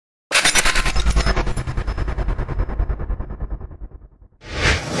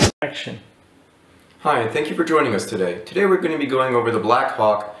Action. Hi, and thank you for joining us today. Today we're going to be going over the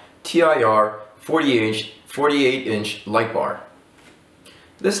Blackhawk TIR 48-inch light bar.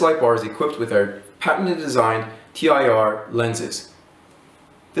 This light bar is equipped with our patented designed TIR lenses.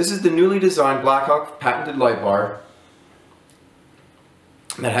 This is the newly designed Blackhawk patented light bar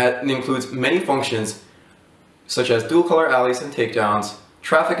that includes many functions such as dual color alleys and takedowns,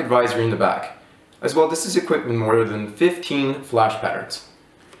 traffic advisory in the back. As well, this is equipped with more than 15 flash patterns.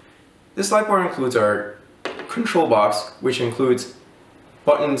 This light bar includes our control box, which includes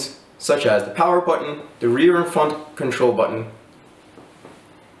buttons such as the power button, the rear and front control button,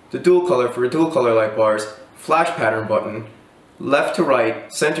 the dual color for dual color light bars, flash pattern button, left to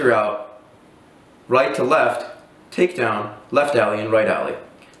right, center out, right to left, takedown, left alley, and right alley.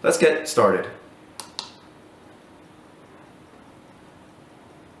 Let's get started.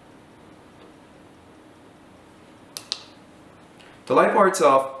 The light bar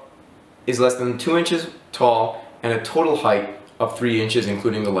itself is less than 2 inches tall and a total height of 3 inches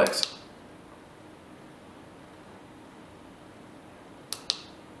including the legs.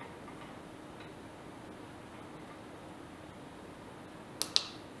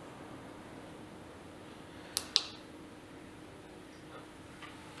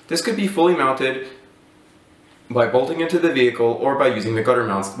 This could be fully mounted by bolting into the vehicle or by using the gutter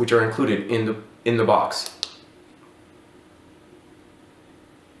mounts, which are included in the box.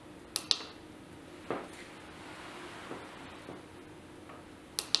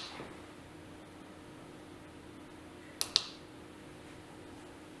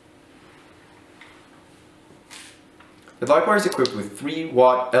 The light bar is equipped with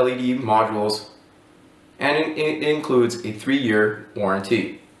 3-watt LED modules and it includes a 3-year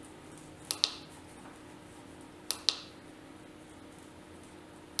warranty.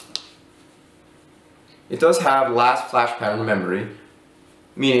 It does have last flash pattern memory,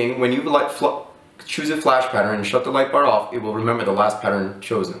 meaning when you choose a flash pattern and shut the light bar off, it will remember the last pattern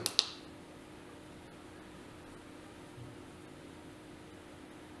chosen.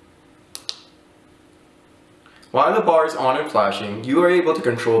 While the bar is on and flashing, you are able to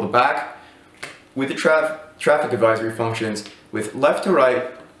control the back with the traffic advisory functions with left to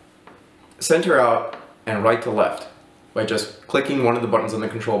right, center out, and right to left by just clicking one of the buttons on the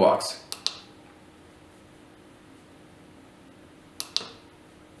control box.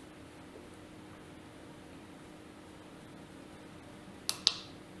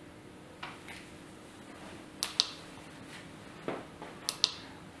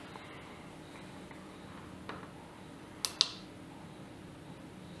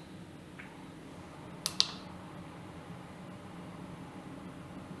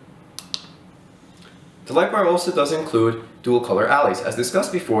 The light bar also does include dual color alleys. As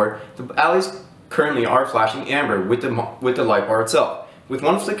discussed before, the alleys currently are flashing amber with the light bar itself. With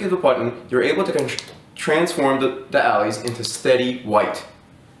one flick of the button, you're able to transform the alleys into steady white.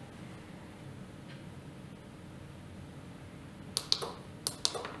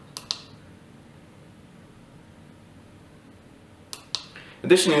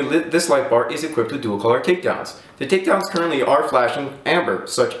 Additionally, this light bar is equipped with dual color takedowns. The takedowns currently are flashing amber,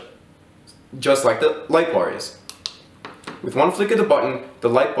 just like the light bar is. With one flick of the button, the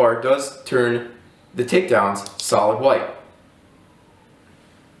light bar does turn the takedowns solid white.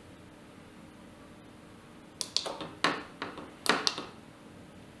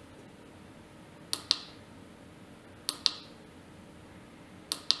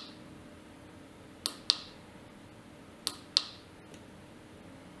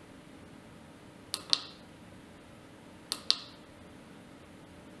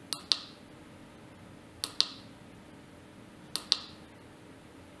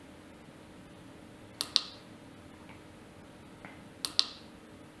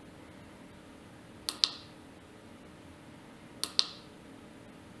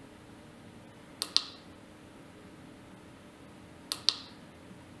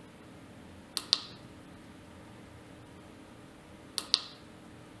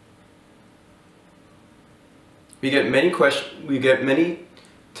 We get many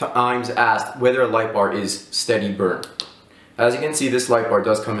times asked whether a light bar is steady burn. As you can see, this light bar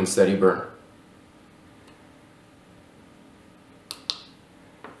does come in steady burn.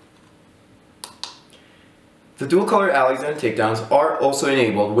 The dual color alleys and takedowns are also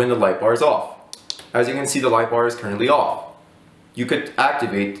enabled when the light bar is off. As you can see, the light bar is currently off. You could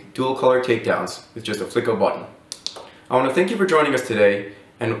activate dual color takedowns with just a flick of a button. I want to thank you for joining us today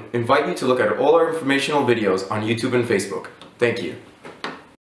and invite you to look at all our informational videos on YouTube and Facebook. Thank you.